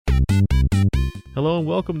Hello and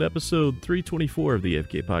welcome to episode 324 of the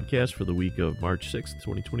FK Podcast for the week of March 6th,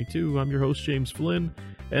 2022. I'm your host, James Flynn,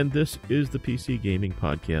 and this is the PC Gaming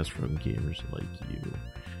Podcast from gamers like you.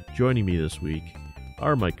 Joining me this week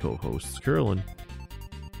are my co-hosts, Curlin.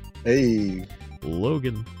 Hey.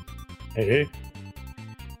 Logan. Hey.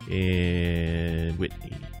 And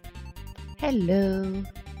Whitney. Hello.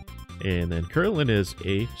 And then Curlin is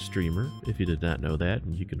a streamer, if you did not know that,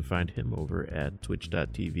 and you can find him over at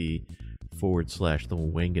twitch.tv/the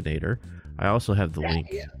Wanginator. I also have the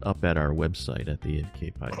link up at our website at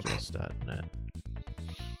thefkpodcast.net.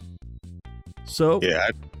 So yeah,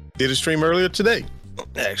 I did a stream earlier today.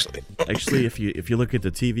 Actually, if you look at the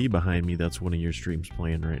TV behind me, that's one of your streams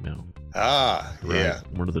playing right now. Ah, right? Yeah,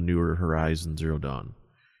 one of the newer Horizon Zero Dawn.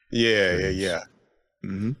 Yeah.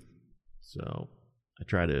 Mm-hmm. So I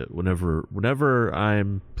try to whenever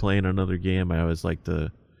I'm playing another game, I always like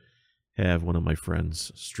to have one of my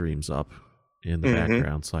friends' streams up in the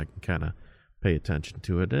background so I can kind of pay attention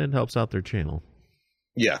to it, and it helps out their channel.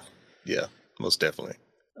 Yeah, most definitely.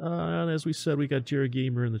 And as we said, we got Jerry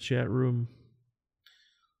Gamer in the chat room.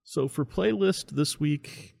 So for playlist this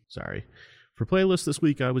week,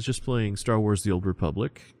 I was just playing Star Wars The Old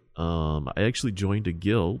Republic. I actually joined a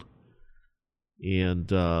guild,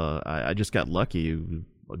 and I just got lucky.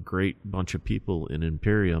 A great bunch of people in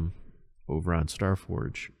Imperium over on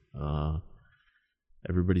Starforge.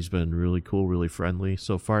 Everybody's been really cool, really friendly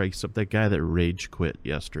so far, except that guy that rage quit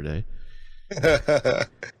yesterday.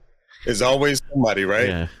 There's always somebody,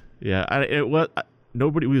 right? Yeah.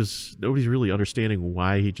 Nobody's really understanding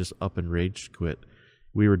why he just up and rage quit.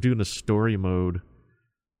 We were doing a story mode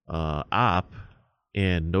op,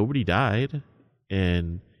 and nobody died,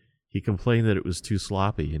 and he complained that it was too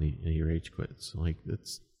sloppy, and he rage quit. So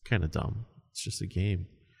that's kind of dumb. It's just a game.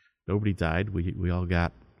 Nobody died. We all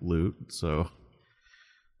got loot. So,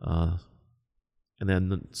 and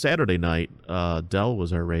then Saturday night, Dell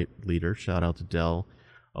was our raid leader. Shout out to Dell.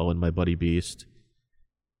 Oh, and my buddy Beast.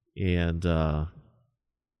 And I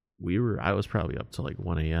was probably up till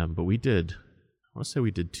 1 a.m. But I want to say we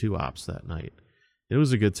did 2 ops that night. It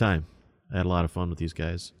was a good time. I had a lot of fun with these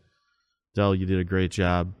guys. Dell, you did a great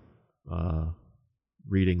job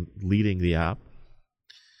leading the op,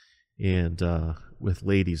 and with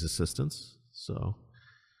ladies' assistance. So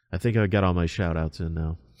I think I got all my shout outs in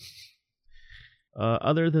now.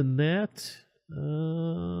 Other than that,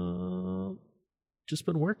 just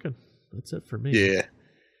been working. That's it for me. Yeah.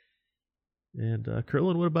 And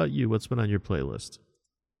Curlin, what about you? What's been on your playlist?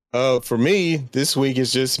 For me, this week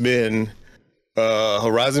has just been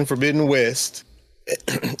Horizon Forbidden West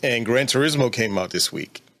and Gran Turismo came out this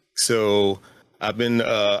week. So I've been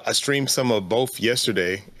I streamed some of both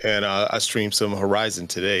yesterday, and I streamed some Horizon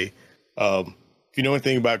today. If you know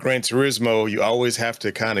anything about Gran Turismo, you always have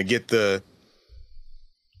to kind of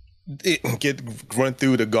run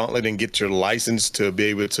through the gauntlet and get your license to be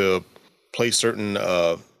able to play certain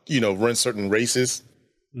run certain races.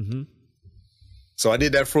 Mm-hmm. So I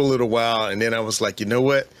did that for a little while, and then I was like, you know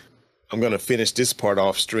what? I'm gonna finish this part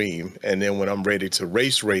off stream, and then when I'm ready to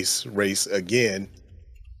race again,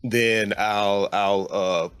 then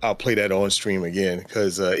I'll play that on stream again,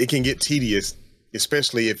 because it can get tedious,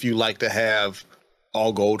 especially if you like to have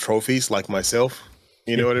all gold trophies like myself.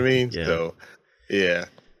 You know what I mean? Yeah. So, yeah.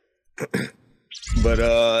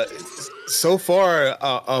 But so far,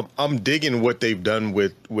 I'm digging what they've done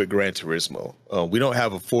with Gran Turismo. We don't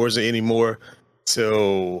have a Forza anymore,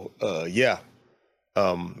 so yeah.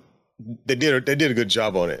 They did a good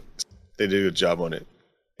job on it.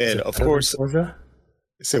 And of course, Forza?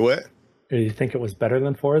 Say what? Do you think it was better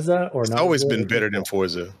than Forza, or not? It's always been better than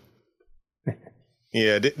Forza.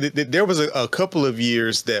 Yeah, there was a couple of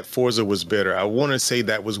years that Forza was better. I want to say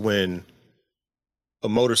that was when a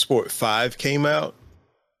Motorsport 5 came out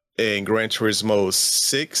and Gran Turismo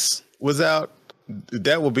 6 was out.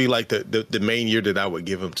 That would be like the main year that I would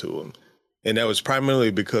give them to them, and that was primarily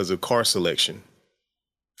because of car selection.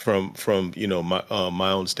 From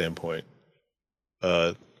my own standpoint,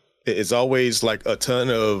 it's always like a ton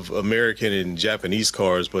of American and Japanese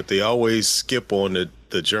cars, but they always skip on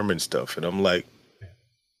the German stuff, and I'm like,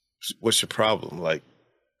 what's your problem? Like,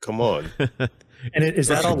 come on. And is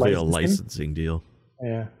that all a licensing deal?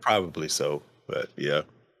 Yeah, probably so, but yeah.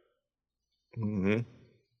 Mm-hmm.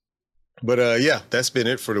 But yeah, that's been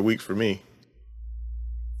it for the week for me.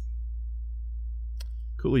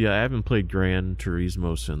 Cool. Yeah, I haven't played Gran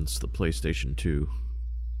Turismo since the PlayStation 2.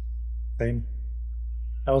 Same.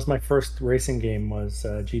 That was my first racing game, was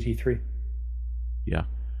GT3. Yeah,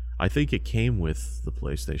 I think it came with the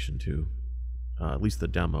PlayStation 2. At least the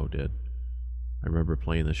demo did. I remember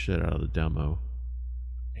playing the shit out of the demo.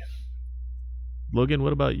 Logan,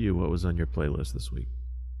 what about you? What was on your playlist this week?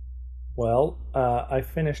 Well, I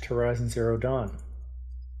finished Horizon Zero Dawn.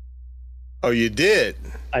 Oh, you did?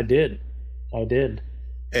 I did.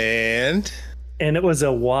 And it was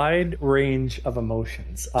a wide range of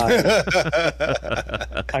emotions. I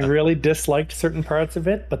really disliked certain parts of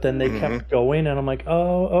it, but then they kept going, and I'm like,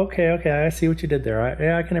 oh, okay, I see what you did there.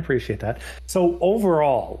 I can appreciate that. So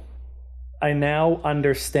overall, I now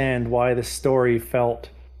understand why the story felt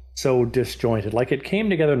so disjointed. Like, it came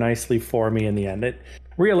together nicely for me in the end.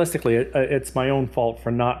 Realistically, it's my own fault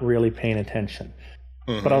for not really paying attention.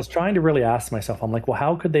 But I was trying to really ask myself, I'm like, well,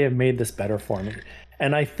 how could they have made this better for me?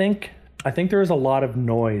 And I think there's a lot of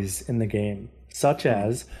noise in the game, such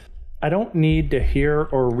as I don't need to hear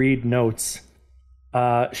or read notes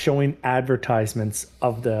showing advertisements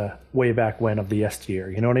of the way back when of the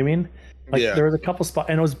yesteryear. You know what I mean? Like, there was a couple spots,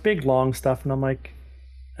 and it was big, long stuff, and I'm like,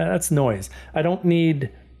 that's noise. I don't need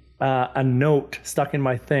a note stuck in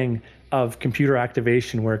my thing of computer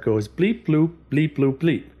activation where it goes bleep, bloop, bleep, bloop,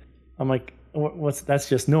 bleep. I'm like, that's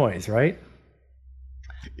just noise, right?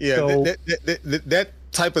 Yeah, So, that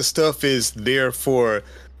type of stuff is there for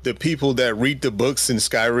the people that read the books in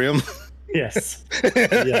Skyrim. yes.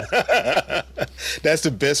 Yeah. That's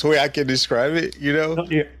the best way I can describe it, you know? No,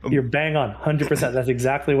 you're bang on, 100%. That's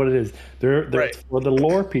exactly what it is. They're Right. for the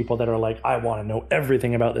lore people that are like, I want to know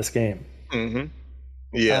everything about this game.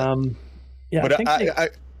 Yeah. Yeah, But I think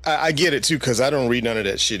I get it too, because I don't read none of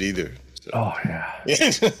that shit either. So. oh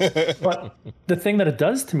yeah. But the thing that it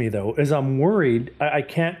does to me, though, is I'm worried I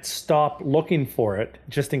can't stop looking for it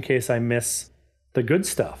just in case I miss the good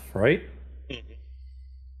stuff, right?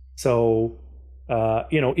 So,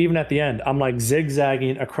 even at the end, I'm like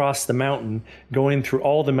zigzagging across the mountain, going through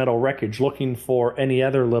all the metal wreckage, looking for any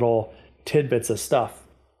other little tidbits of stuff.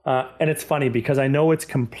 And it's funny because I know it's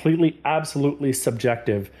completely, absolutely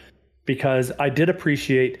subjective, because I did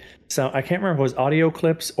appreciate some, I can't remember if it was audio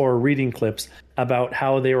clips or reading clips about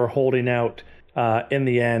how they were holding out in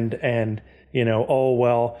the end, and, oh,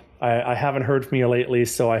 well, I haven't heard from you lately,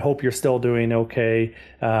 so I hope you're still doing okay.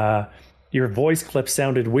 Your voice clip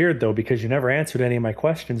sounded weird, though, because you never answered any of my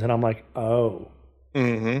questions, and I'm like, oh.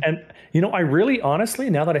 And, I really, honestly,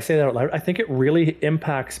 now that I say that out loud, I think it really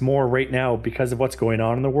impacts more right now because of what's going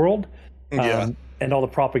on in the world, and all the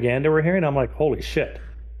propaganda we're hearing. I'm like, holy shit.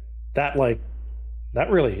 That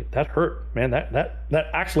hurt, man. That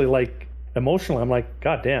actually, like, emotionally, I'm like,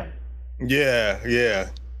 God damn. Yeah.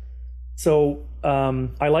 So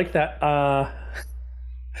I like that.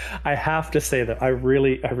 I have to say that I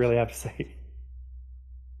really have to say,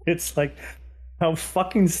 it's like, how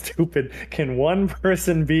fucking stupid can one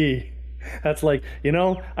person be? That's like, I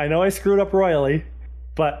know I screwed up royally,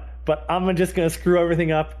 but I'm just gonna screw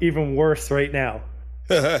everything up even worse right now.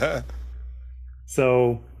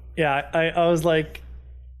 So. Yeah, I was like,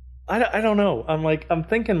 I don't know. I'm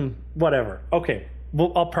thinking, whatever. Okay,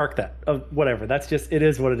 well, I'll park that. Whatever. That's just, it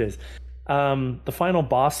is what it is. The final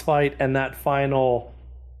boss fight and that final,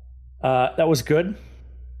 that was good.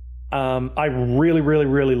 I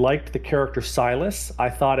really liked the character Silas. I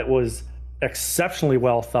thought it was exceptionally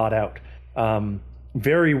well thought out.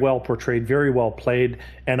 Very well portrayed, very well played.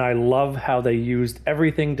 And I love how they used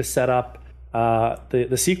everything to set up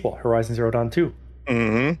the sequel, Horizon Zero Dawn 2.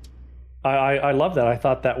 I love that. I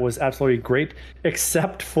thought that was absolutely great,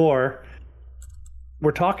 except for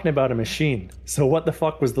we're talking about a machine. So what the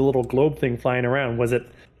fuck was the little globe thing flying around? Was it,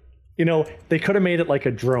 they could have made it like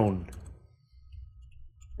a drone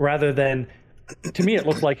rather than, to me, it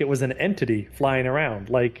looked like it was an entity flying around,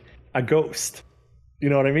 like a ghost. You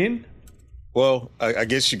know what I mean? Well, I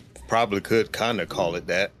guess you probably could kind of call it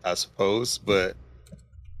that, I suppose. But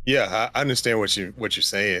yeah, I understand what you're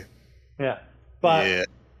saying. Yeah. But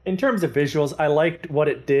in terms of visuals, I liked what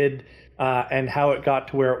it did and how it got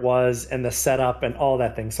to where it was and the setup and all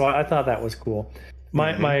that thing. So I thought that was cool.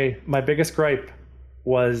 My biggest gripe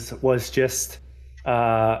was just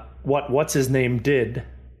what's his name did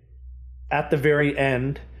at the very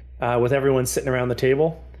end with everyone sitting around the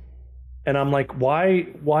table. And I'm like,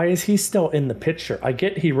 why is he still in the picture? I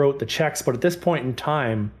get he wrote the checks, but at this point in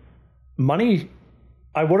time, money,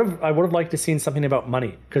 I would have liked to seen something about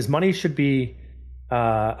money, because money should be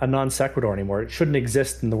a non sequitur anymore. It shouldn't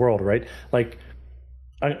exist in the world, right? Like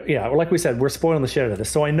we said, we're spoiling the shit out of this.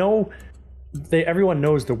 So I know everyone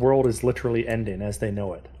knows the world is literally ending as they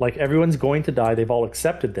know it. Like, everyone's going to die. They've all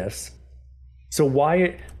accepted this. So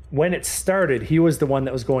when it started, he was the one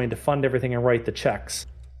that was going to fund everything and write the checks.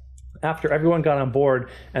 After everyone got on board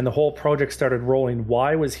and the whole project started rolling,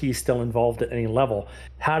 why was he still involved at any level?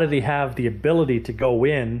 How did he have the ability to go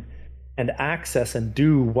in and access and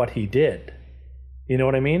do what he did? You know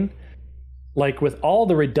what I mean? like with all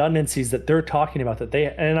the redundancies that they're talking about that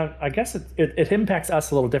they, and I guess it impacts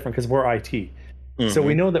us a little different because we're IT. So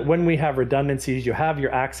we know that when we have redundancies, you have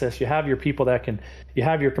your access, you have your people that can, you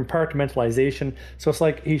have your compartmentalization. So it's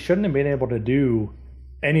like he shouldn't have been able to do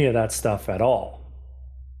any of that stuff at all.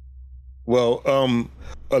 Well,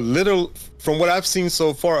 a little from what I've seen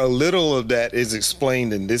so far, a little of that is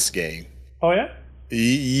explained in this game. Oh yeah?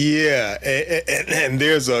 Yeah, and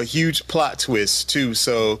there's a huge plot twist too.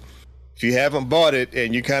 So if you haven't bought it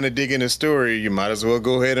and you're kind of digging the story, you might as well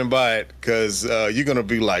go ahead and buy it because you're gonna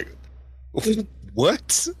be like,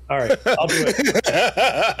 what? All right, I'll do it.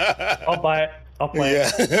 I'll buy it. I'll play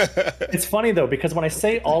it. It's funny though, because when I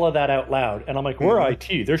say all of that out loud and I'm like, we're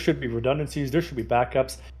IT, there should be redundancies, there should be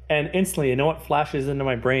backups. And instantly, you know what flashes into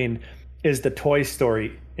my brain is the Toy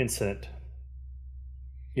Story incident.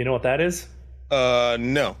 You know what that is?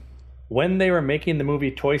 No. When they were making the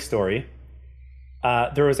movie Toy Story,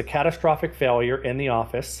 there was a catastrophic failure in the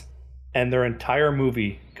office and their entire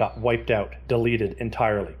movie got wiped out, deleted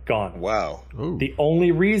entirely, gone. Wow. Ooh. The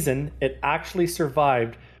only reason it actually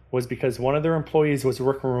survived was because one of their employees was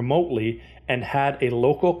working remotely and had a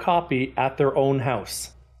local copy at their own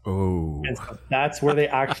house. Oh. And so that's where they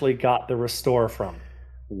actually got the restore from.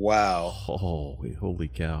 Wow. Oh, holy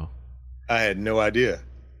cow. I had no idea.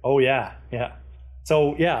 Oh yeah, yeah.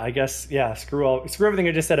 So yeah, I guess screw everything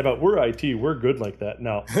I just said about we're IT, we're good like that.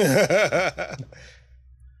 No.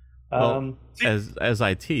 Well, as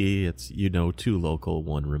IT, it's 2 local,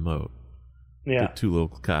 1 remote. Yeah. 2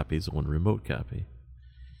 local copies, 1 remote copy.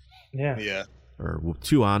 Yeah. Yeah. Or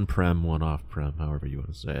 2 on-prem, 1 off-prem, however you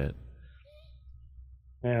want to say it.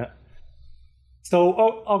 Yeah.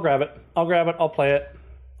 So I'll grab it. I'll play it.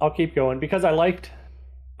 I'll keep going because I liked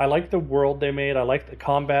the world they made. I liked the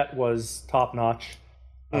combat was top notch.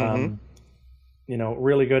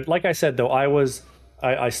 Really good. Like I said though,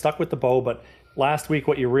 I stuck with the bow, but last week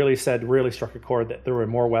what you really said really struck a chord that there were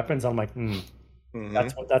more weapons. I'm like,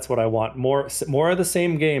 that's what I want. More of the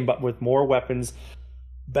same game, but with more weapons,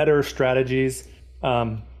 better strategies.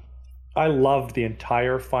 I loved the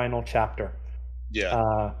entire final chapter.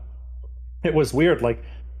 Yeah. It was weird. Like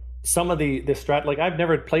some of the strat, like I've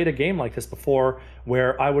never played a game like this before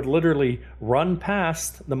where I would literally run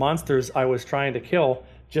past the monsters I was trying to kill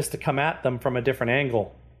just to come at them from a different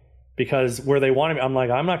angle because where they wanted me, I'm like,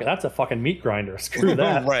 I'm not, that's a fucking meat grinder. Screw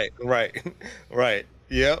that. Right.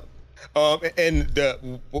 Yep.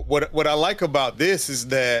 And what I like about this is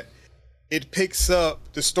that the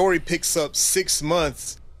story picks up 6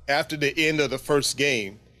 months after the end of the first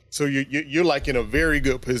game. So you're like in a very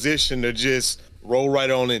good position to just roll right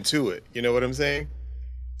on into it. You know what I'm saying?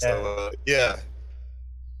 So yeah,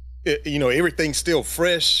 everything's still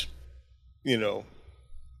fresh. Yeah,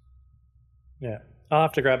 I'll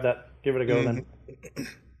have to grab that. Give it a go then.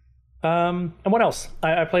 And what else?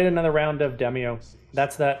 I played another round of Demio.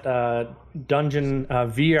 That's that dungeon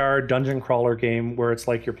VR dungeon crawler game where it's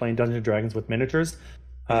like you're playing Dungeons and Dragons with miniatures.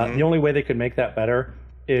 The only way they could make that better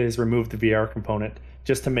is remove the VR component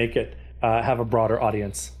just to make it have a broader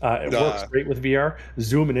audience. It works great with VR.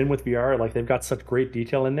 Zooming in with VR, like they've got such great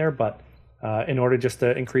detail in there, but in order just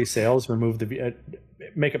to increase sales, remove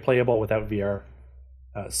make it playable without VR.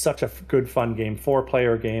 Such a good fun game,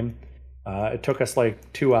 4-player game. It took us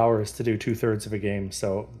like 2 hours to do 2/3 of a game,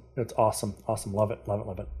 so it's awesome. Love it.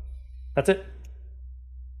 That's it.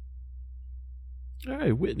 All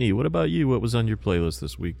right, Whitney, what about you? What was on your playlist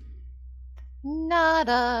this week?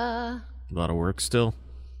 Nada. A lot of work still?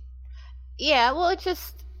 Yeah, well, it's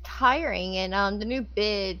just tiring. And the new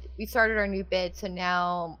bid, we started our new bid, so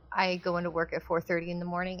now I go into work at 4:30 in the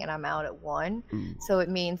morning and I'm out at 1. Ooh. So it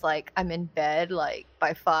means like I'm in bed like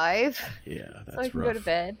by 5. Yeah, that's so I can rough. go to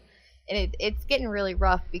bed. And it's getting really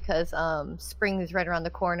rough because spring is right around the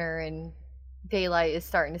corner and daylight is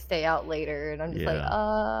starting to stay out later. And I'm just like,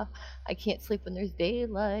 I can't sleep when there's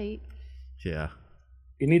daylight. Yeah.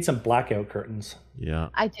 You need some blackout curtains. Yeah.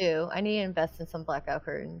 I do. I need to invest in some blackout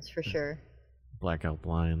curtains for sure. Blackout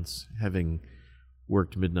blinds. Having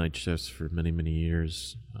worked midnight shifts for many, many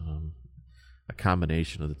years, a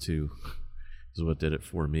combination of the two is what did it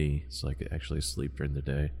for me, so I could actually sleep during the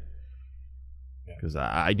day. Because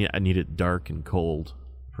I need it dark and cold,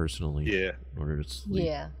 personally. Yeah. In order to sleep.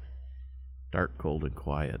 Yeah. Dark, cold, and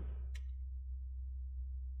quiet.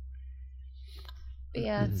 But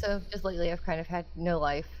yeah, so just lately I've kind of had no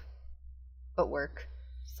life but work.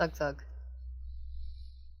 Sug.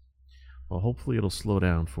 Well, hopefully it'll slow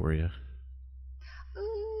down for you.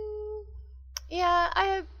 Yeah,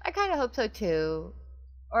 I kind of hope so too.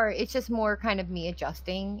 Or it's just more kind of me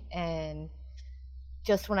adjusting, and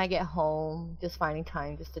just when I get home, just finding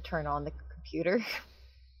time just to turn on the computer.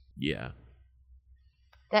 Yeah.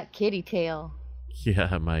 That kitty tail.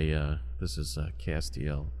 Yeah, my this is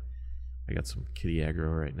Castiel. I got some kitty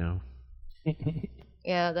aggro right now.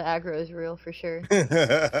 Yeah, the aggro is real for sure.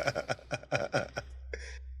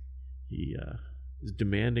 He is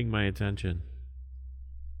demanding my attention.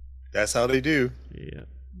 That's how they do. Yeah.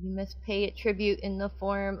 You must pay it tribute in the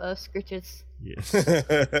form of scritches. Yes.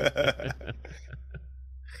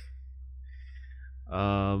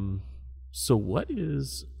 So what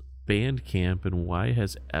is Bandcamp and why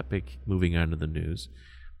has Epic, moving on to the news,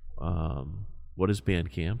 what is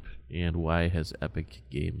Bandcamp and why has Epic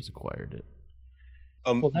Games acquired it?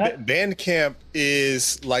 Bandcamp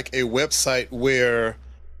is like a website where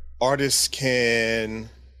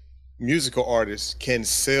musical artists can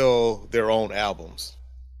sell their own albums.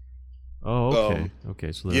 Oh, okay.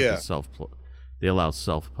 Okay, so they allow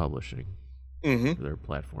self-publishing for their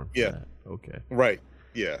platform for that. Okay. Right.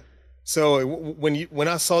 Yeah. So when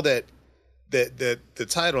I saw that the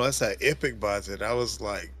title, I said Epic buys it, I was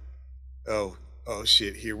like, oh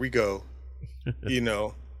shit, here we go. You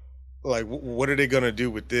know, like what are they gonna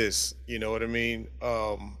do with this? You know what I mean?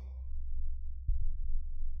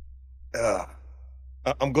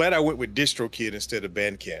 I'm glad I went with DistroKid instead of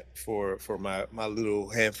Bandcamp for my little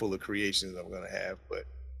handful of creations I'm gonna have. But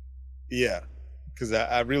yeah, because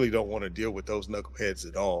I really don't want to deal with those knuckleheads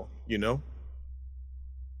at all. You know.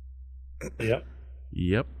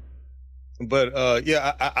 Yep. But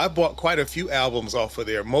I bought quite a few albums off of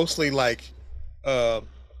there, mostly like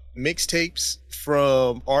mixtapes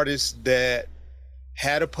from artists that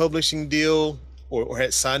had a publishing deal or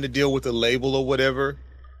had signed a deal with a label or whatever,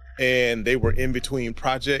 and they were in between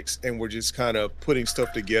projects and were just kind of putting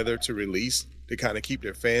stuff together to release to kind of keep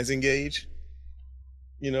their fans engaged.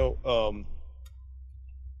 You know,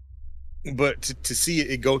 but to see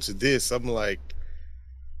it go to this, I'm like,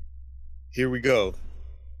 here we go.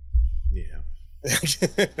 Yeah.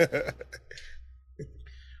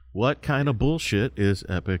 What kind of bullshit is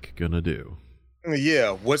Epic gonna do?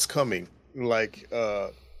 Yeah, what's coming? Like,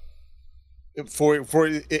 for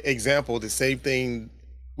example, the same thing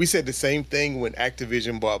we said the same thing when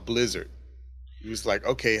Activision bought Blizzard. It was like,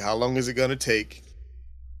 okay, how long is it gonna take?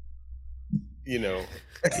 You know.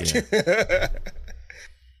 Yeah.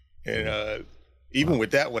 And even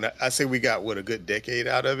with that one, I say we got a good decade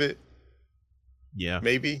out of it. Yeah,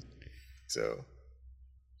 maybe. So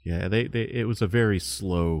yeah, it was a very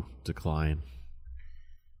slow decline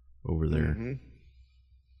over there. Mm-hmm.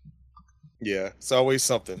 Yeah, it's always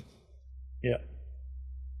something. Yeah,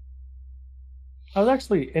 I was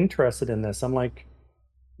actually interested in this. I'm like,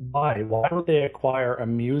 why would they acquire a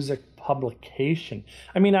music publication?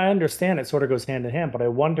 I mean, I understand it sort of goes hand in hand, but I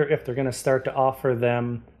wonder if they're going to start to offer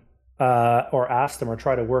them or ask them or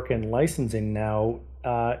try to work in licensing now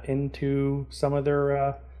into some of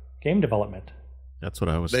their game development. That's what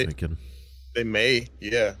I was thinking. They may,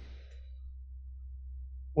 yeah.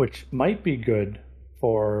 Which might be good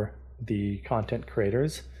for the content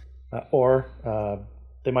creators, or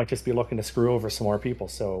they might just be looking to screw over some more people.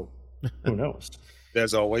 So who knows?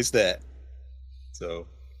 There's always that. So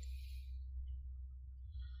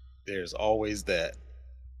there's always that.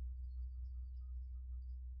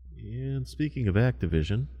 And speaking of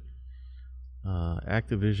Activision,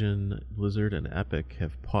 Activision, Blizzard, and Epic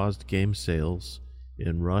have paused game sales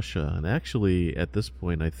in Russia. And actually, at this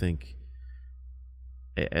point, I think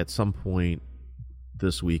at some point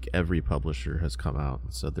this week, every publisher has come out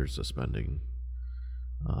and said they're suspending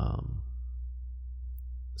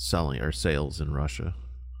selling or sales in Russia.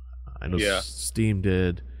 I know Steam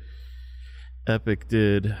did, Epic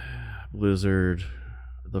did, Blizzard.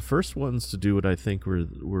 The first ones to do it, I think, were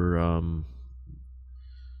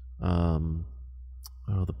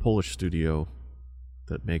the Polish studio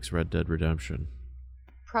that makes Red Dead Redemption.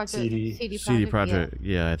 CD Projekt.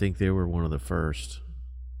 Yeah, I think they were one of the first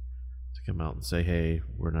to come out and say, "Hey,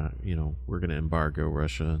 we're not, we're going to embargo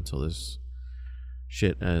Russia until this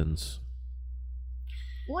shit ends."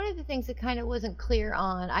 One of the things that kind of wasn't clear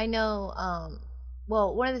on, I know,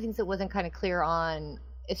 one of the things that wasn't kind of clear on,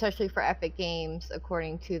 especially for Epic Games,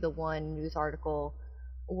 according to the one news article,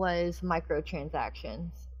 was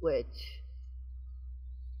microtransactions, which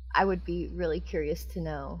I would be really curious to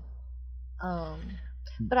know.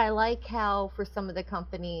 But I like how for some of the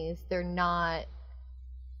companies, they're not,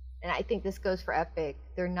 and I think this goes for Epic,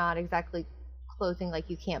 they're not exactly closing like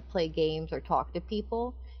you can't play games or talk to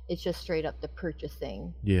people. It's just straight up the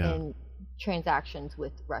purchasing and transactions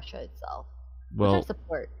with Russia itself. Well, which I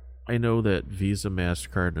support. I know that Visa,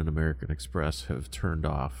 MasterCard, and American Express have turned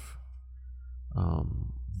off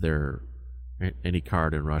any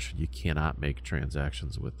card in Russia. You cannot make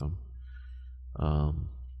transactions with them.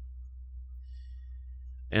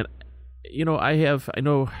 And I have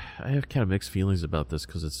kind of mixed feelings about this,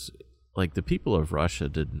 because it's like the people of Russia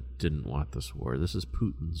didn't want this war. This is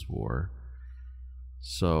Putin's war.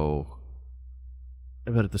 So,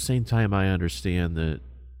 but at the same time, I understand that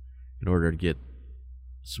in order to get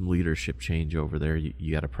some leadership change over there,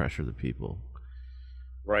 you got to pressure the people.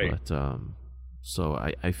 Right. But so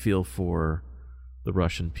I feel for the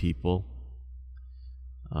Russian people,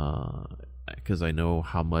 because I know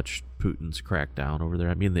how much Putin's cracked down over there.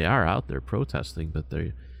 I mean, they are out there protesting, but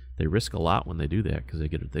they risk a lot when they do that, because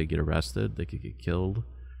they get arrested, they could get killed.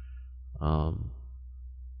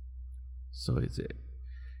 So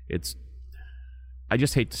it's I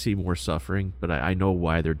just hate to see more suffering, but I know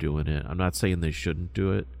why they're doing it. I'm not saying they shouldn't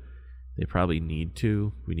do it. They probably need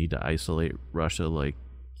to. We need to isolate Russia, like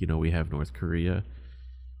we have North Korea,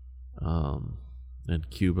 and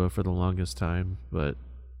Cuba for the longest time. But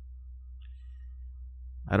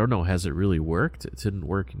I don't know, has it really worked? It didn't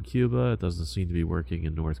work in Cuba. It doesn't seem to be working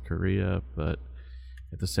in North Korea. But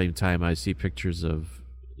at the same time, I see pictures of,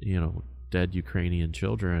 dead Ukrainian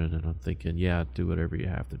children, and I'm thinking, yeah, do whatever you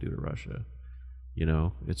have to do to Russia.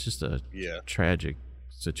 It's just a tragic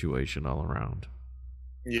situation all around.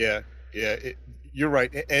 Yeah, you're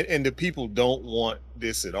right. And the people don't want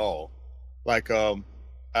this at all. Like, I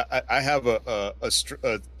have a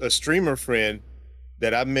streamer friend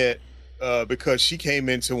that I met because she came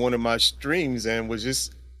into one of my streams and was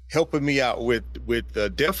just helping me out with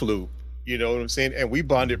Deathloop. You know what I'm saying? And we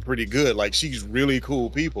bonded pretty good. Like, she's really cool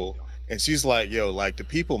people. And she's like, yo, like, the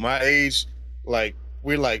people my age, like,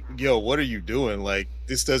 we're like, yo, what are you doing? Like,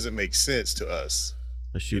 this doesn't make sense to us.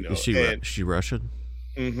 Is she Russian?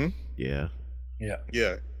 Mm-hmm. Yeah.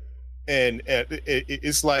 And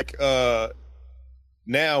it's like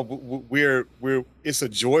now we're it's a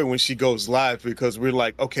joy when she goes live, because we're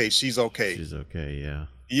like, okay, she's okay. She's okay.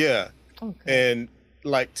 Yeah. Okay. And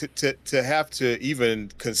like to have to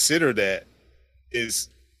even consider that is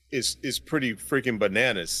pretty freaking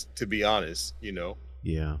bananas, to be honest.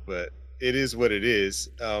 Yeah. But it is what it is.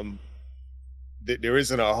 There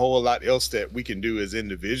isn't a whole lot else that we can do as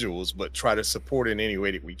individuals, but try to support in any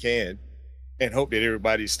way that we can, and hope that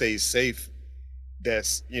everybody stays safe.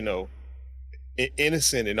 That's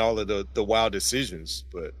innocent in all of the wild decisions.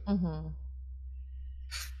 But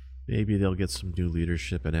maybe they'll get some new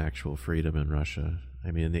leadership and actual freedom in Russia.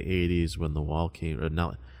 I mean, in the 80s when the wall came, or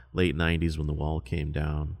not, late 90s when the wall came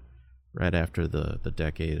down, right after the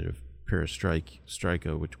decade of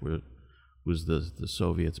perestroika, which was the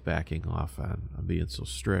Soviets backing off on being so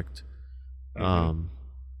strict. It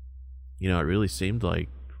really seemed like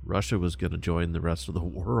Russia was going to join the rest of the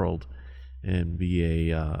world and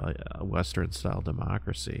be a Western-style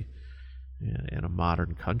democracy and a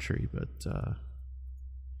modern country, but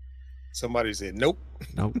somebody said nope.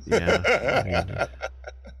 Yeah.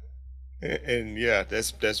 And yeah,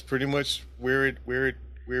 that's pretty much where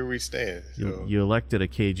we stand. So. You elected a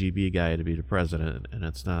KGB guy to be the president, and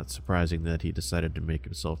it's not surprising that he decided to make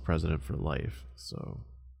himself president for life. So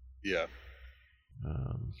yeah.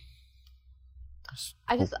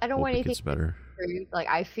 I don't want anything better. Like,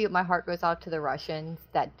 I feel my heart goes out to the Russians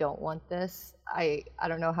that don't want this. I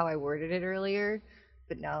don't know how I worded it earlier,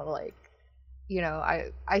 but no, like,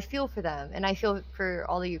 I feel for them, and I feel for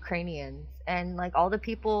all the Ukrainians and like all the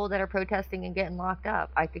people that are protesting and getting locked up.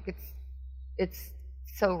 I think it's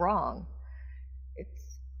so wrong.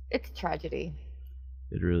 It's a tragedy.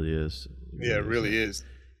 It really is. It really is.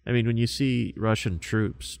 I mean, when you see Russian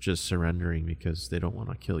troops just surrendering because they don't want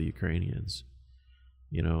to kill Ukrainians,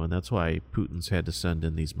 and that's why Putin's had to send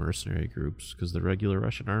in these mercenary groups, because the regular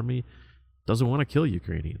Russian army doesn't want to kill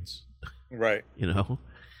Ukrainians. Right.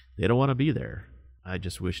 They don't want to be there. I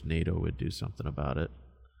just wish NATO would do something about it.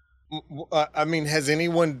 I mean, has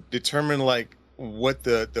anyone determined like what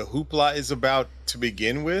the hoopla is about to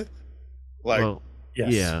begin with? Like, well,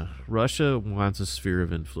 yes. Yeah, Russia wants a sphere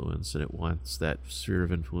of influence, and it wants that sphere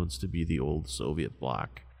of influence to be the old Soviet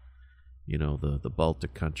bloc, the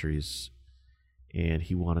Baltic countries, and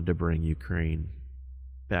he wanted to bring Ukraine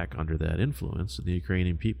back under that influence, and the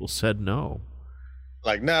Ukrainian people said no.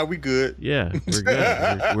 Like, nah, we good. Yeah, we're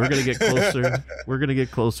good. We're gonna get closer. We're gonna get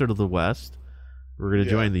closer to the West. We're gonna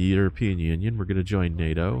join the European Union. We're gonna join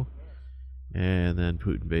NATO. And then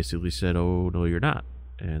Putin basically said, "Oh no, you're not."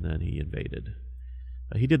 And then he invaded.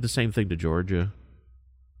 He did the same thing to Georgia.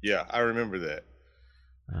 Yeah, I remember that.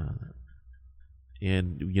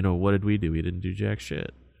 And what did we do? We didn't do jack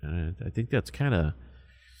shit. And I think that's kind of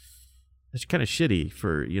shitty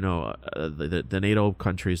for the NATO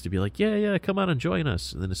countries to be like, yeah, come on and join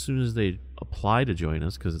us, and then as soon as they apply to join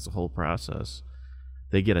us, because it's a whole process,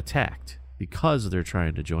 they get attacked because they're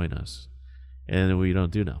trying to join us, and we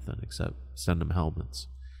don't do nothing except send them helmets.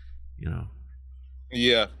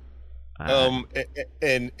 Yeah.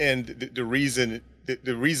 And the reason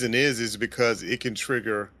is because it can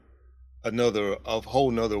trigger a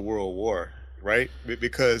whole nother world war, right?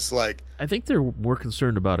 Because like I think they're more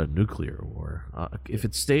concerned about a nuclear war. If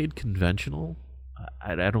it stayed conventional,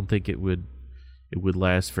 I don't think it would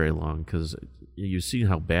last very long, because you've seen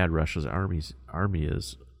how bad Russia's army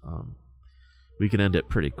is. We can end it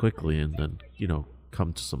pretty quickly and then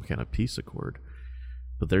come to some kind of peace accord.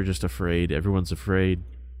 But they're just afraid. Everyone's afraid,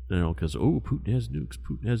 because Putin has nukes.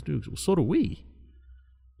 Putin has nukes. Well, so do we.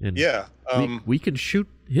 And yeah, we can shoot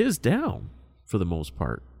his down for the most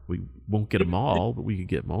part. We won't get them all, but we can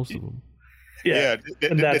get most of them. Yeah.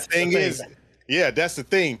 The thing is, that's the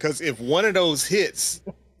thing. Because if one of those hits,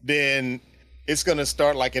 then it's going to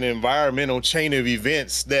start like an environmental chain of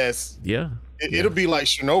events. It'll be like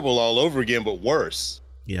Chernobyl all over again, but worse.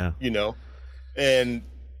 Yeah. And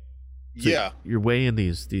so you're weighing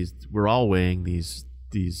these. We're all weighing these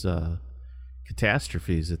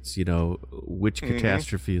catastrophes. It's which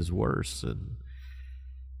catastrophe is worse, and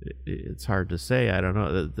it's hard to say. I don't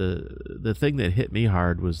know. The thing that hit me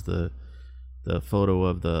hard was the photo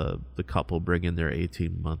of the couple bringing their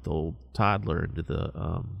 18-month-old toddler into the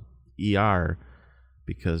ER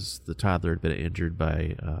because the toddler had been injured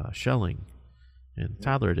by shelling, and the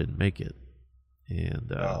toddler didn't make it.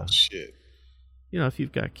 And oh shit! If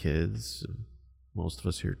you've got kids, and most of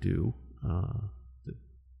us here do,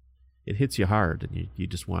 it hits you hard, and you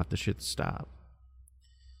just want the shit to stop.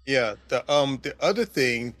 Yeah. The other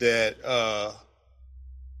thing that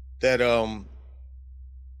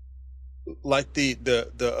like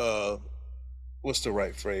the what's the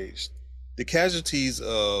right phrase? The casualties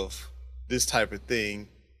of this type of thing,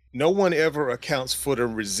 no one ever accounts for the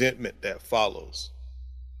resentment that follows.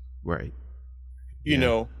 Right.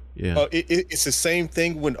 Yeah. Yeah. It's the same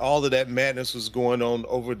thing when all of that madness was going on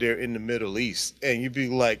over there in the Middle East, and you'd be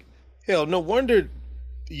like, hell, no wonder,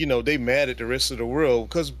 they mad at the rest of the world,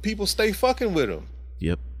 because people stay fucking with them.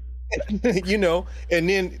 Yep. And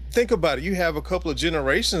then think about it. You have a couple of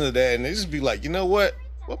generations of that, and they just be like, you know what?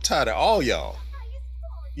 I'm tired of all y'all.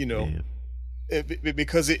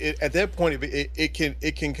 Because at that point,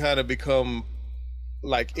 it can kind of become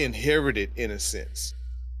like inherited in a sense.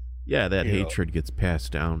 Yeah, that hatred gets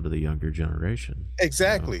passed down to the younger generation.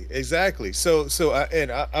 Exactly. So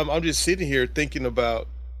I'm just sitting here thinking about,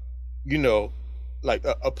 like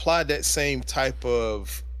apply that same type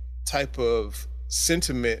of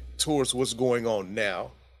sentiment towards what's going on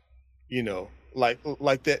now. Like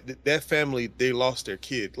that family, they lost their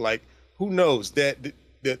kid. Like, who knows that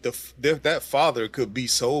father could be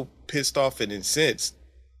so pissed off and incensed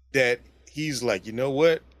that he's like, you know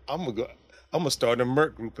what, I'm gonna start a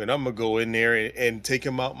Merc group, and I'm gonna go in there and take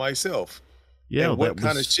him out myself. Yeah. And what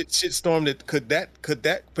kind of shitstorm could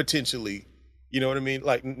that potentially, you know what I mean?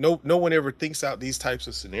 Like no one ever thinks out these types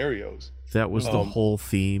of scenarios. That was the whole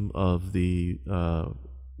theme of the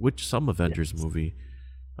some Avengers movie.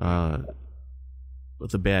 The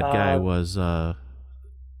bad guy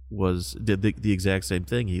did the exact same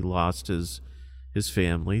thing. He lost his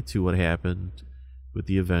family to what happened with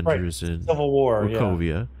the Avengers in Civil War,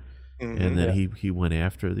 Wachovia. And then he went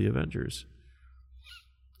after the Avengers.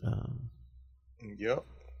 Yep.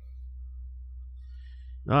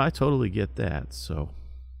 No, I totally get that. So,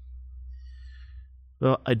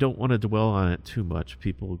 well, I don't want to dwell on it too much.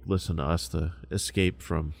 People listen to us to escape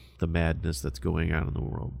from the madness that's going on in the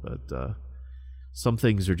world, but some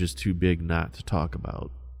things are just too big not to talk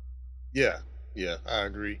about. Yeah, I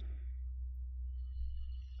agree.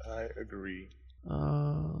 What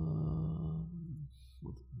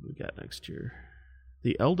we got next year?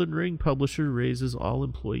 The Elden Ring publisher raises all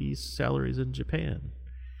employees' salaries in Japan.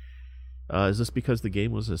 Is this because the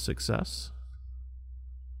game was a success?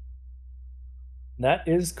 That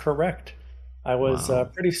is correct. I was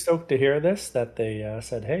pretty stoked to hear this, that they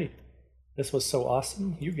said, hey, this was so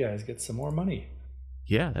awesome, you guys get some more money.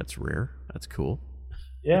 Yeah, that's rare. That's cool.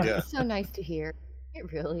 Yeah. It's so nice to hear. It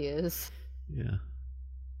really is. Yeah.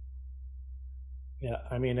 Yeah,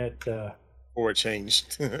 I mean it. Or it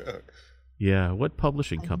changed. Yeah, what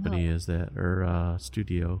publishing company is that, or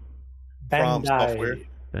studio? From Software.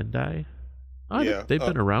 Bandai. Oh, yeah, they've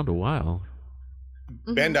been around a while.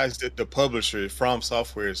 Bandai's the publisher. From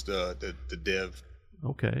Software is the dev.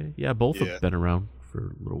 Okay, yeah, both have been around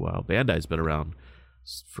for a little while. Bandai's been around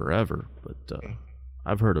forever, but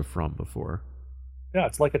I've heard of From before. Yeah,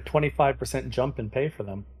 it's like a 25% jump in pay for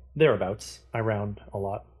them. Thereabouts. I round a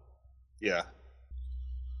lot. Yeah.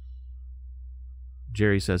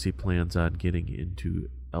 Jerry says he plans on getting into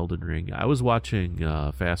Elden Ring. I was watching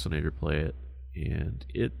Fascinator play it, and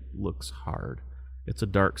it looks hard. It's a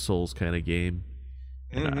Dark Souls kind of game,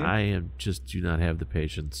 and I do not have the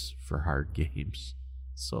patience for hard games.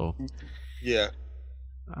 So yeah,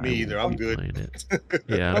 me either. I'm good. It.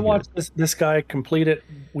 Yeah, I watched this guy complete it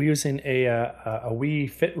using a Wii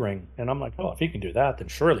Fit Ring, and I'm like, oh, if he can do that, then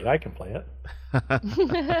surely I can play it.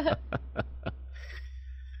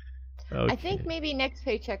 Okay. I think maybe next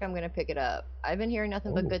paycheck I'm gonna pick it up. I've been hearing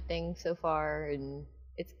nothing but good things so far, and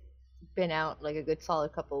it's been out like a good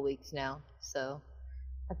solid couple of weeks now. So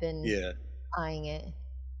I've been eyeing it.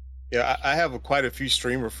 Yeah, I have quite a few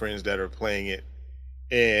streamer friends that are playing it,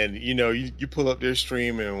 and you pull up their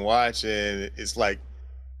stream and watch, and it's like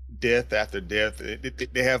death after death.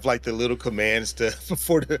 They have like the little commands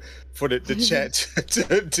for the chat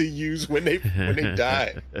to use when they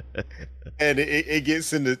die, and it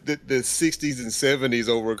gets in the 60s and 70s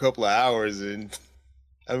over a couple of hours, and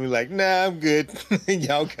I mean, like, nah, I'm good.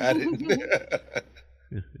 Y'all got it.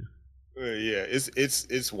 Yeah,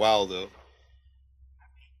 it's wild though.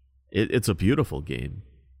 It's a beautiful game.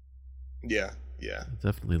 Yeah. It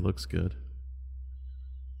definitely looks good.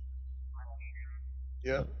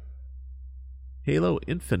 Yeah. Halo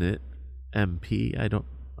Infinite MP.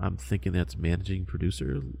 I'm thinking that's managing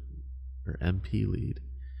producer or MP lead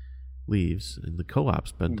leaves, and the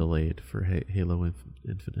co-op's been delayed for Halo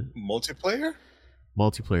Infinite. Multiplayer.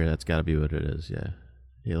 That's got to be what it is. Yeah.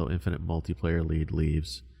 Halo Infinite multiplayer lead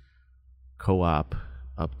leaves. Co-op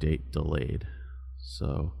update delayed.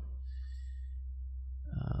 So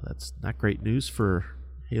that's not great news for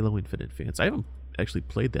Halo Infinite fans. I haven't actually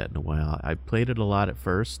played that in a while. I played it a lot at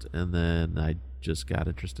first, and then I just got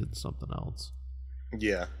interested in something else.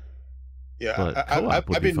 Yeah.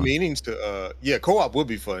 I've been meaning to. Co-op would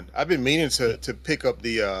be fun. I've been meaning to pick up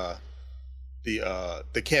the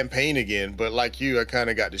campaign again, but like you, I kind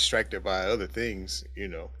of got distracted by other things,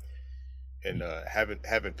 and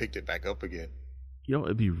haven't picked it back up again.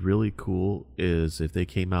 It'd be really cool is if they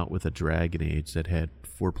came out with a Dragon Age that had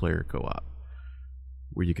 4-player co-op,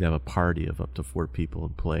 where you could have a party of up to 4 people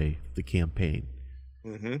and play the campaign.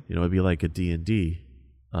 It'd be like a D&D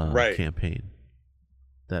campaign.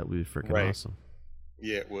 That would be freaking awesome.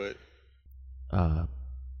 Yeah, it would.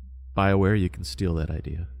 BioWare, you can steal that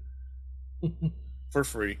idea. For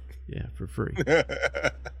free. Yeah, for free.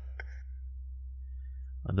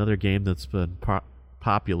 Another game that's been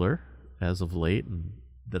popular as of late and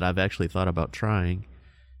that I've actually thought about trying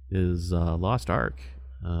is Lost Ark.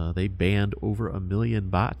 They banned over 1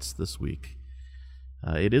 million bots this week.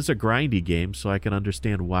 It is a grindy game, so I can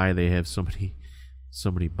understand why they have so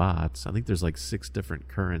many bots. I think there's like 6 different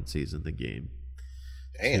currencies in the game.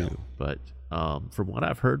 Damn. Too. But from what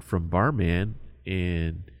I've heard from Barman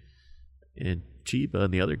and Chiba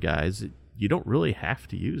and the other guys, you don't really have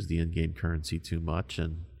to use the in-game currency too much,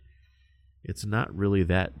 and it's not really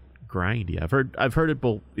that grindy. I've heard it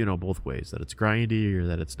both ways, that it's grindy or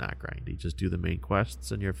that it's not grindy. Just do the main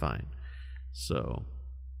quests and you're fine. So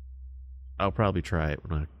I'll probably try it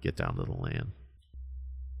when I get down to the LAN.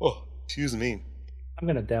 Oh, excuse me. I'm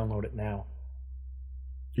gonna download it now.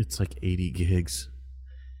 It's like 80 gigs.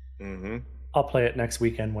 I'll play it next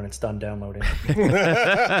weekend when it's done downloading.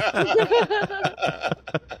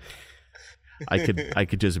 I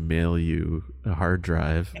could just mail you a hard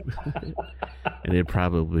drive and it'd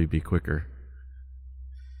probably be quicker.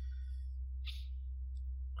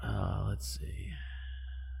 Let's see.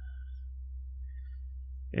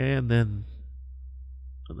 And then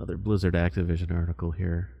another Blizzard Activision article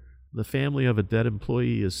here. The family of a dead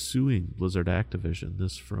employee is suing Blizzard Activision.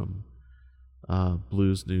 This from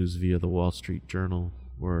Blues News via the Wall Street Journal,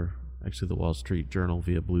 or actually the Wall Street Journal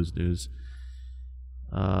via Blues News.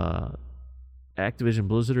 Activision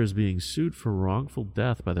Blizzard is being sued for wrongful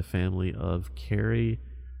death by the family of Carrie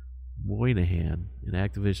Moynihan, an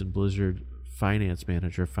Activision Blizzard finance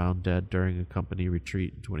manager found dead during a company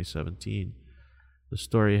retreat in 2017. The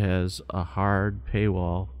story has a hard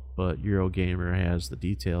paywall, but Eurogamer has the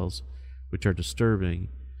details, which are disturbing.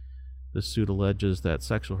 The suit alleges that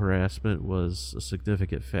sexual harassment was a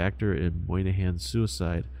significant factor in Moynihan's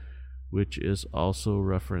suicide, which is also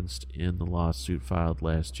referenced in the lawsuit filed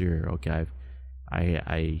last year. Okay,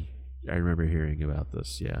 I remember hearing about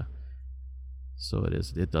this. Yeah, so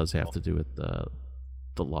it does have to do with the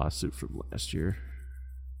lawsuit from last year.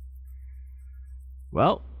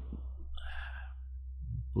 Well,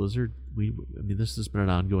 Blizzard, this has been an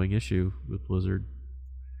ongoing issue with Blizzard.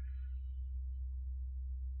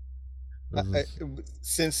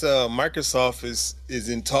 Since Microsoft is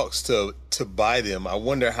in talks to buy them, I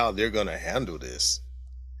wonder how they're going to handle this.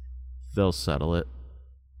 They'll settle it.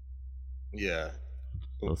 Yeah.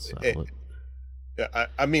 They'll settle it.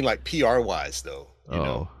 I mean, like PR wise, though. You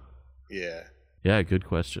know? Yeah. Yeah, good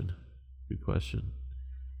question. Good question.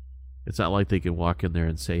 It's not like they can walk in there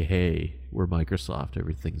and say, hey, we're Microsoft.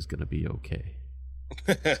 Everything's going to be okay.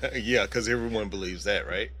 Yeah, because everyone believes that,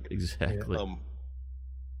 right? Exactly.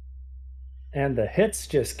 And the hits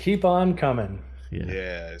just keep on coming.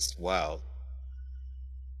 Yeah, it's wild.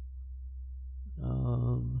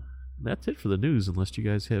 That's it for the news, unless you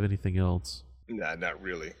guys have anything else. Nah, not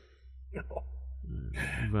really.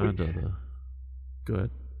 Move on to the... Go ahead.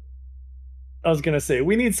 I was going to say,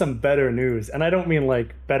 we need some better news. And I don't mean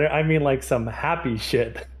like better, I mean like some happy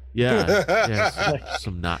shit. Yeah,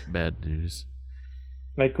 some not bad news.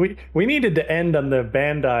 Like we needed to end on the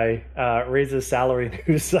Bandai raises salary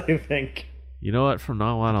news, I think. You know what? From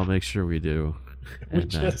now on, I'll make sure we do.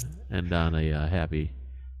 And end on a happy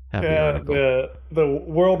article. The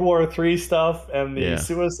World War III stuff and the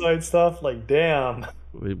suicide stuff, like, damn.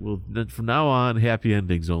 From now on, happy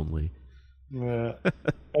endings only. Yeah.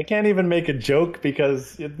 I can't even make a joke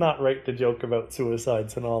because it's not right to joke about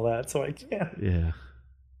suicides and all that, so I can't. Yeah.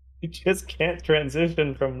 You just can't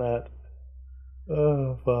transition from that.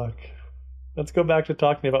 Oh, fuck. Let's go back to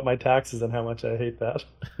talking about my taxes and how much I hate that.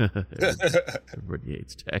 Everybody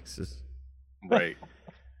hates taxes. Right.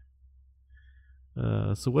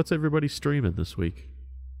 So what's everybody streaming this week?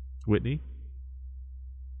 Whitney?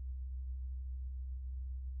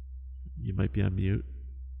 You might be on mute.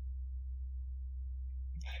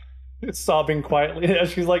 It's sobbing quietly.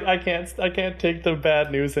 She's like, I can't take the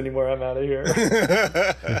bad news anymore. I'm out of here.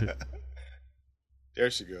 There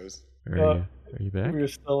she goes. Are you back? You're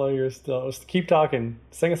still. Just keep talking.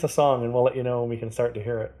 Sing us a song and we'll let you know when we can start to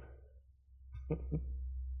hear it.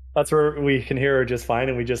 That's where we can hear her just fine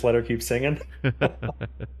and we just let her keep singing.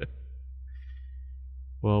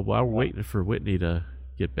 Well, while we're waiting for Whitney to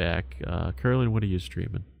get back, Curlin, what are you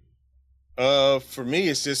streaming? For me,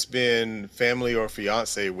 it's just been Family or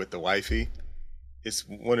Fiance with the wifey. It's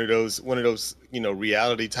one of those,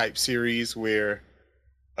 reality type series where,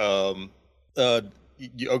 you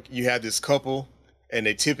have this couple and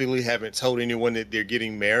they typically haven't told anyone that they're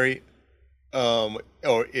getting married.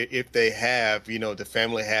 Or if they have, the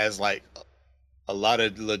family has like a lot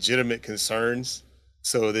of legitimate concerns,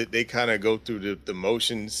 so that they kind of go through the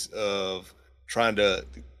motions of trying to,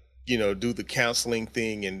 do the counseling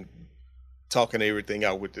thing and talking everything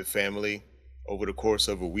out with the family over the course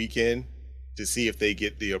of a weekend to see if they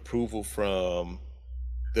get the approval from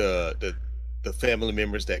the family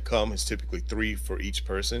members that come. It's typically 3 for each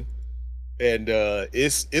person. And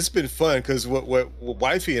it's been fun because what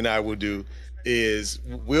wifey and I will do is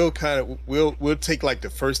we'll take like the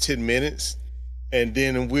first 10 minutes and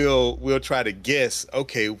then we'll try to guess,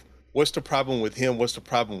 okay, what's the problem with him? What's the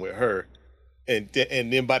problem with her? And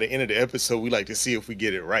then by the end of the episode, we like to see if we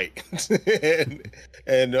get it right.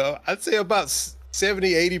 and I'd say about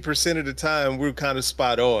 70-80% of the time we're kind of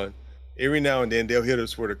spot on. Every now and then they'll hit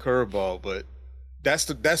us with a curveball, but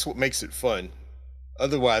that's what makes it fun.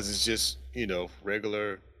 Otherwise, it's just,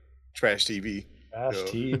 regular trash TV.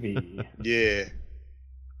 TV. Yeah.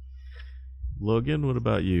 Logan, what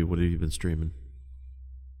about you? What have you been streaming?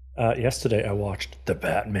 Yesterday I watched The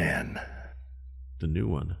Batman. The new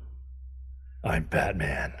one. I'm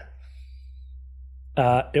Batman.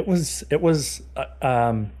 It was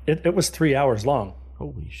 3 hours long.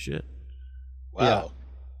 Holy shit. Wow.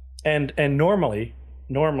 Yeah. And normally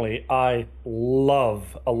I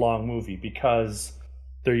love a long movie because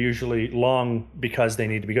they're usually long because they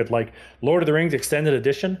need to be good. Like Lord of the Rings Extended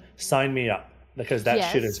Edition, sign me up because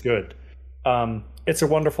that shit is good. It's a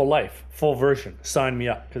Wonderful Life, full version, sign me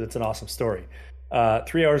up because it's an awesome story.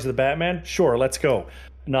 3 hours of The Batman, sure, let's go.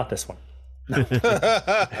 Not this one.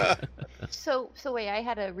 So wait, I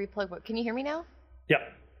had a replay. Can you hear me now? Yeah.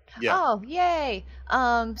 Yeah. Oh, yay.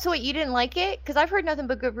 So wait, you didn't like it? Because I've heard nothing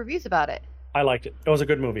but good reviews about it. I liked it. It was a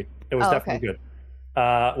good movie. It was definitely good.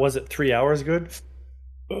 Was it 3 hours good?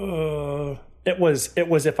 It was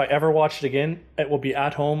if I ever watched it again, it will be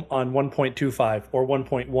at home on 1.25 or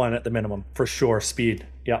 1.1 at the minimum for sure. Speed.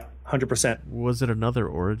 Yeah, 100%. Was it another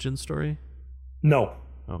origin story? No.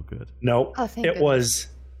 Oh, good. No. Oh, thank it goodness. was.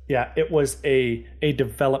 Yeah, it was a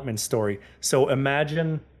development story. So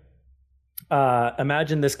imagine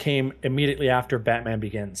this came immediately after Batman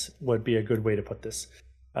Begins would be a good way to put this,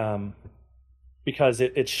 because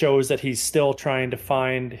it shows that he's still trying to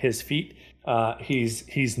find his feet.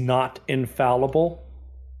 He's not infallible,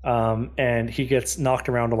 and he gets knocked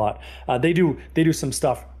around a lot. They do some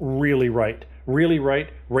stuff really right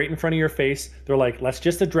in front of your face. They're like, let's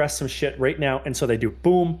just address some shit right now, and so they do.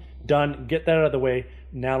 Boom, done. Get that out of the way.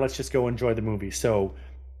 Now let's just go enjoy the movie. So,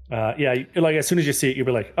 like as soon as you see it, you'll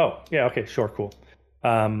be like, oh yeah, okay, sure, cool.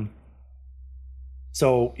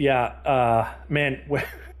 So yeah, man,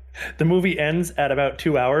 the movie ends at about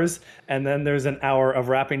 2 hours, and then there's an hour of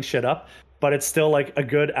wrapping shit up. But it's still like a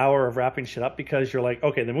good hour of wrapping shit up because you're like,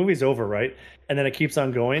 okay, the movie's over, right? And then it keeps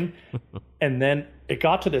on going, and then it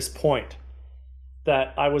got to this point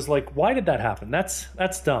that I was like, why did that happen? That's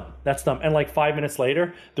dumb. That's dumb. And like 5 minutes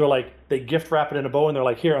later, they're like, they gift wrap it in a bow, and they're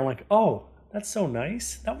like, here. I'm like, oh, that's so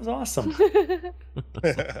nice. That was awesome.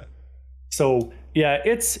 So yeah,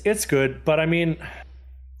 it's good, but I mean,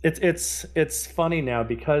 it's funny now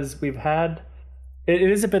because we've had it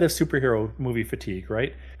is a bit of superhero movie fatigue,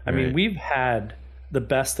 right? I mean, we've had the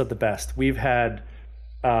best of the best. We've had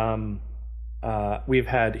Heath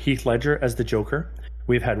Ledger as the Joker.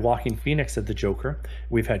 We've had Joaquin Phoenix as the Joker.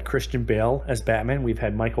 We've had Christian Bale as Batman. We've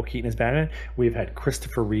had Michael Keaton as Batman. We've had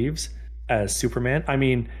Christopher Reeves as Superman. I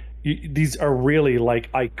mean, these are really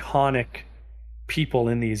like iconic people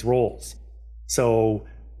in these roles. So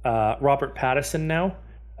Robert Pattinson now,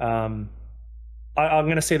 I'm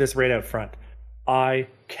going to say this right out front. I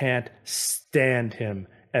can't stand him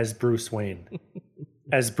as Bruce Wayne.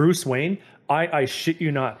 As Bruce Wayne, I shit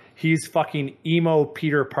you not, he's fucking emo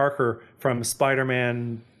Peter Parker from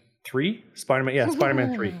Spider-Man 3?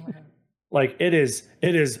 Spider-Man 3. Like, it is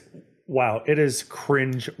wow, it is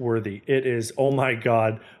cringe worthy. It is, oh my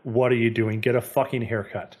God, what are you doing? Get a fucking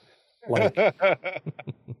haircut. Like,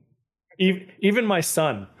 even my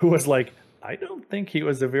son, who was like, I don't think he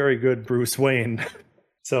was a very good Bruce Wayne.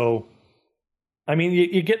 So, I mean,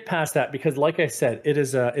 you get past that because, like I said, it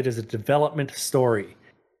is a development story.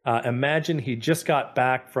 Imagine he just got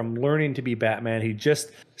back from learning to be Batman. He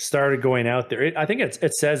just started going out there. I think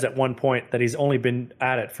it says at one point that he's only been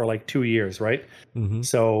at it for like 2 years, right? Mm-hmm.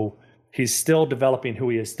 So he's still developing who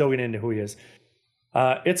he is, still getting into who he is.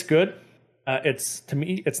 It's good. It's, to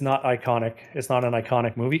me, it's not iconic. It's not an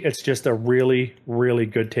iconic movie. It's just a really, really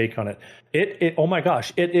good take on it. It oh my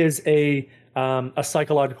gosh, it is a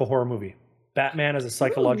psychological horror movie. Batman is a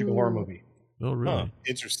psychological horror movie. Oh, really? Huh.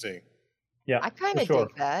 Interesting. Yeah, I kind of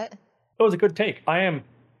dig that. It was a good take. I'm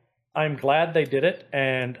glad they did it,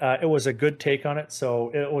 and it was a good take on it.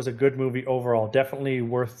 So it was a good movie overall. Definitely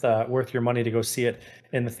worth your money to go see it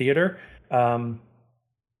in the theater.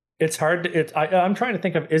 It's hard. I'm trying to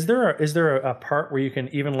think of, is there a part where you can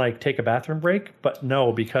even like take a bathroom break? But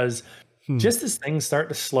no, because just as things start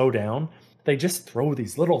to slow down, they just throw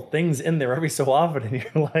these little things in there every so often, and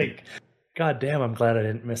you're like, God damn, I'm glad I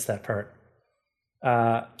didn't miss that part.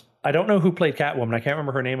 I don't know who played Catwoman. I can't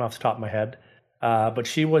remember her name off the top of my head, but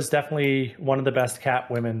she was definitely one of the best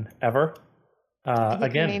Catwomen ever.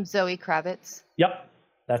 Again, her name's Zoe Kravitz. Yep,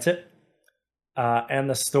 that's it. And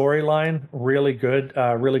the storyline, really good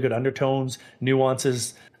undertones,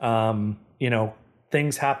 nuances,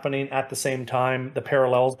 things happening at the same time, the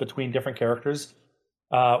parallels between different characters.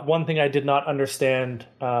 One thing I did not understand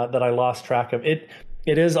that I lost track of, it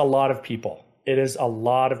is a lot of people. It is a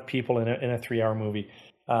lot of people in a 3-hour movie.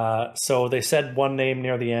 So they said one name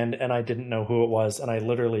near the end, and I didn't know who it was, and I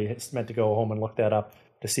literally meant to go home and look that up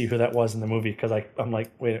to see who that was in the movie, because I'm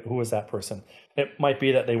like, wait, who was that person? It might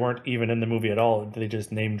be that they weren't even in the movie at all; they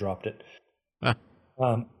just name dropped it.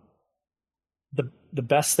 The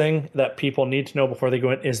best thing that people need to know before they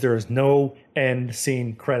go in is there is no end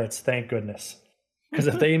scene credits. Thank goodness, because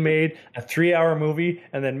if they made a 3-hour movie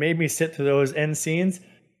and then made me sit through those end scenes,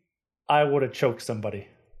 I would have choked somebody.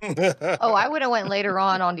 Oh, I would have went later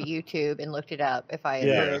on onto YouTube and looked it up if I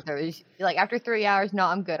heard there was like after 3 hours. No,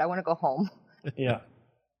 I'm good. I want to go home. Yeah.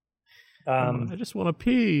 I just want to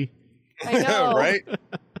pee. I know, right?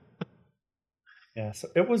 Yeah. So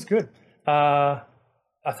it was good. I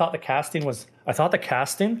thought the casting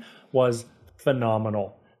was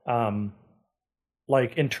phenomenal.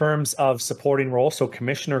 Like in terms of supporting roles, so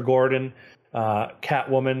Commissioner Gordon,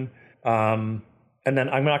 Catwoman. And then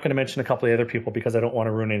I'm not going to mention a couple of other people because I don't want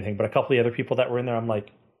to ruin anything, but a couple of other people that were in there, I'm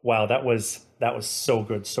like, wow, that was so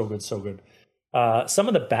good, so good, so good. Some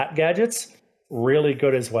of the bat gadgets, really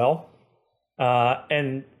good as well.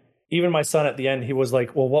 And even my son at the end, he was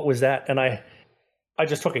like, well, what was that? And I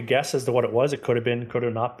just took a guess as to what it was. It could have been, could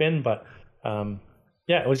have not been, but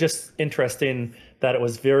it was just interesting that it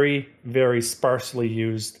was very, very sparsely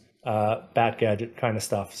used bat gadget kind of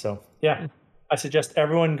stuff. So yeah. I suggest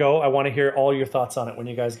everyone go. I want to hear all your thoughts on it when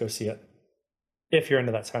you guys go see it, if you're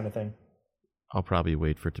into that kind of thing. I'll probably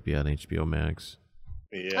wait for it to be on HBO Max.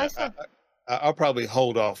 Yeah, I'll probably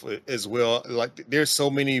hold off as well. Like, there's so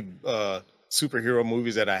many superhero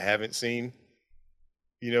movies that I haven't seen.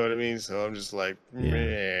 You know what I mean? So I'm just like,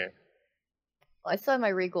 man. Well, I still have my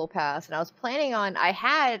Regal pass, and I was planning on. I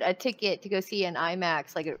had a ticket to go see an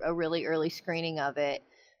IMAX, like a really early screening of it.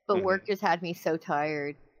 but work just had me so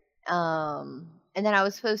tired. And then I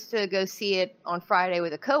was supposed to go see it on Friday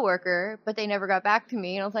with a coworker, but they never got back to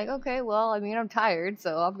me. And I was like, okay, well, I mean, I'm tired,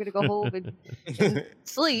 so I'm gonna go home and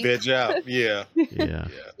sleep. Veg out. Yeah.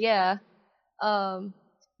 Yeah.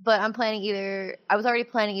 But I'm planning I was already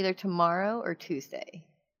planning either tomorrow or Tuesday.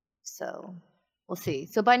 So we'll see.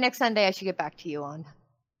 So by next Sunday, I should get back to you on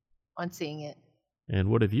seeing it. And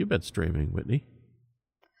what have you been streaming, Whitney?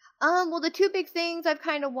 Well, the two big things I've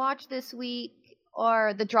kind of watched this week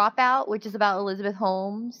are The Dropout, which is about Elizabeth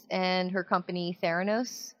Holmes and her company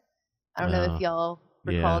Theranos. I don't know if y'all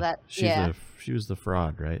recall that. She was the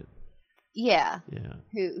fraud, right? Yeah.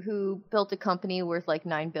 Yeah. Who built a company worth like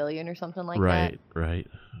 $9 billion or something like that. Right. Right.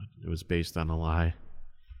 It was based on a lie.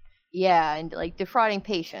 Yeah, and like defrauding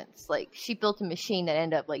patients. Like she built a machine that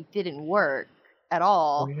ended up like didn't work at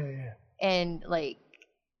all. Oh, yeah. And like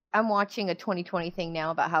I'm watching a 2020 thing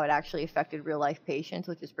now about how it actually affected real life patients,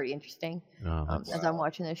 which is pretty interesting. As I'm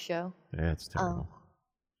watching this show. Yeah, it's terrible.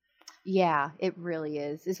 Yeah, it really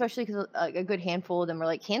is. Especially because a good handful of them are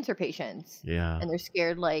like cancer patients. Yeah. And they're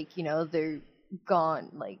scared, like, they're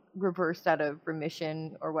gone, like reversed out of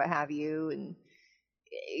remission or what have you. And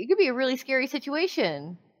it could be a really scary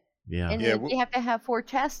situation. Yeah. And they have to have 4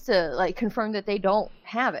 tests to like confirm that they don't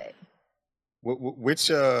have it. Which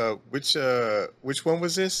one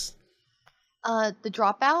was this? The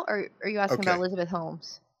Dropout, or are you asking about Elizabeth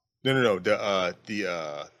Holmes? No.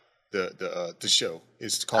 The show.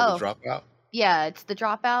 It's called The Dropout. Yeah, it's The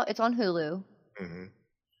Dropout. It's on Hulu.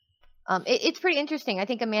 Mm-hmm. It's pretty interesting. I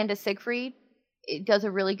think Amanda Seyfried does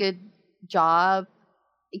a really good job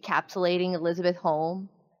encapsulating Elizabeth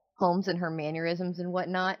Holmes and her mannerisms and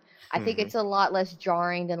whatnot. I think it's a lot less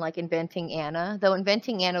jarring than like Inventing Anna. Though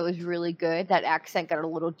Inventing Anna was really good. That accent got a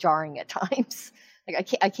little jarring at times.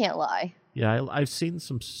 Like I can't lie. Yeah, I've seen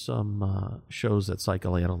some shows that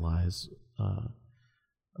psychoanalyze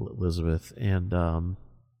Elizabeth, and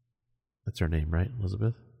that's her name, right?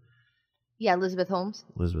 Elizabeth? Yeah, Elizabeth Holmes.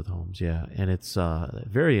 Elizabeth Holmes, yeah. And it's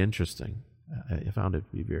very interesting. I found it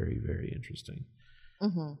to be very, very interesting.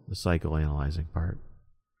 The psychoanalyzing part.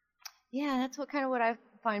 Yeah, that's what I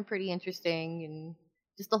find pretty interesting, and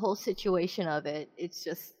just the whole situation of it. It's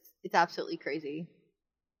absolutely crazy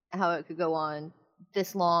how it could go on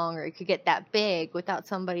this long, or it could get that big without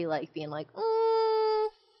somebody like being like,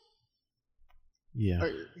 yeah.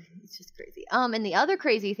 Or, it's just crazy. And the other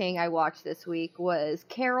crazy thing I watched this week was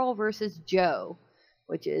Carol versus Joe,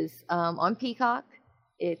 which is on Peacock.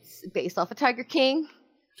 It's based off of Tiger King.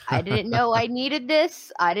 I didn't know I needed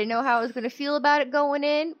this. I didn't know how I was going to feel about it going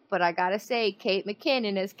in, but I gotta say, Kate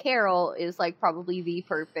McKinnon as Carol is like probably the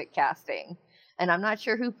perfect casting. And I'm not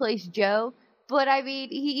sure who plays Joe, but I mean,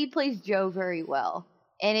 he plays Joe very well.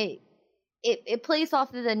 And it plays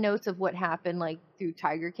off of the notes of what happened like through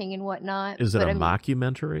Tiger King and whatnot. Is it a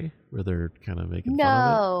mockumentary where they're kind of making fun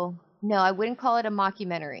of it? No, I wouldn't call it a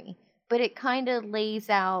mockumentary, but it kind of lays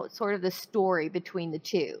out sort of the story between the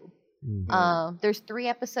two. There's 3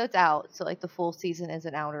 episodes out, so like the full season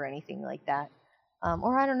isn't out or anything like that.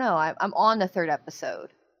 Or I don't know. I'm on the 3rd episode,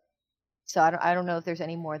 so I don't know if there's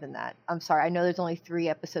any more than that. I'm sorry. I know there's only 3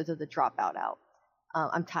 episodes of The Dropout out.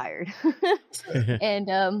 I'm tired,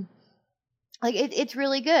 and like it's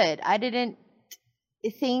really good. I didn't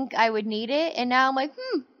think I would need it, and now I'm like,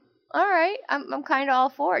 all right. I'm kind of all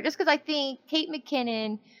for it, just because I think Kate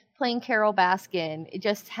McKinnon playing Carol Baskin, it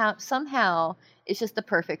just somehow it's just the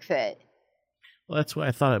perfect fit. Well, that's why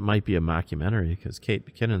I thought it might be a mockumentary, because Kate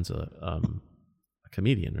McKinnon's a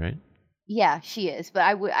comedian, right? Yeah, she is, but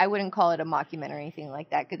I wouldn't call it a mockumentary or anything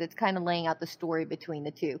like that, because it's kind of laying out the story between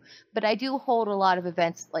the two. But I do hold a lot of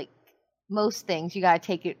events, like most things, you got to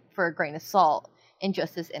take it for a grain of salt and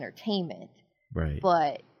just as entertainment. Right.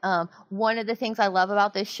 But one of the things I love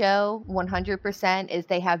about this show, 100%, is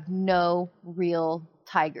they have no real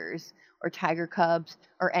tigers or tiger cubs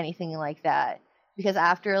or anything like that. Because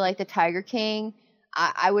after like the Tiger King,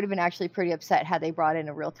 I would have been actually pretty upset had they brought in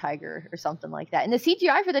a real tiger or something like that. And the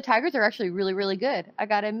CGI for the tigers are actually really, really good, I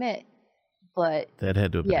gotta admit. But that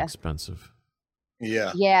had to have been expensive.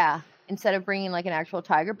 Yeah. Yeah. Instead of bringing like an actual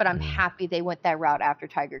tiger, but I'm happy they went that route after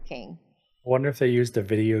Tiger King. I wonder if they used a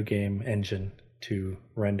video game engine to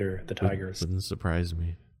render the tigers. Wouldn't surprise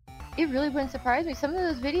me. It really wouldn't surprise me. Some of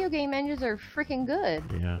those video game engines are freaking good.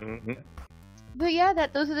 Yeah. But yeah,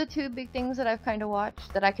 those are the 2 big things that I've kind of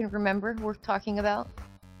watched that I can remember worth talking about.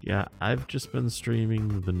 Yeah, I've just been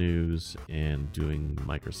streaming the news and doing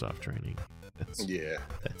Microsoft training.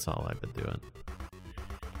 That's all I've been doing.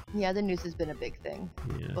 Yeah, the news has been a big thing.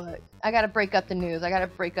 Yeah. But I gotta break up the news. I gotta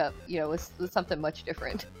break up, with something much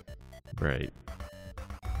different. Right.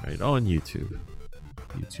 Oh, and YouTube.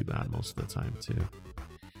 YouTube on most of the time too.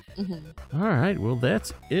 Mm-hmm. All right, well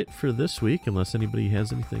that's it for this week, unless anybody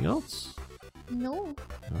has anything else. No.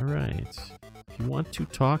 All right. If you want to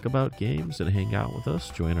talk about games and hang out with us,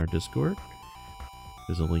 join our Discord.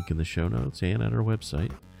 There's a link in the show notes and on our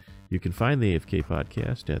website. You can find the AFK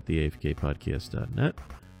Podcast at theafkpodcast.net.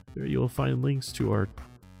 There you will find links to our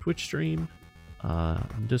Twitch stream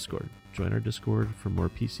and Discord. Join our Discord for more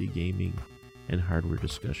PC gaming and hardware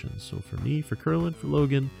discussions. So for me, for Curlin, for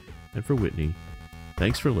Logan, and for Whitney,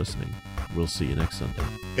 thanks for listening. We'll see you next Sunday.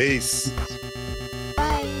 Peace.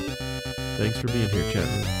 Bye. Thanks for being here, chat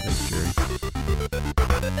room. Thanks, Jerry.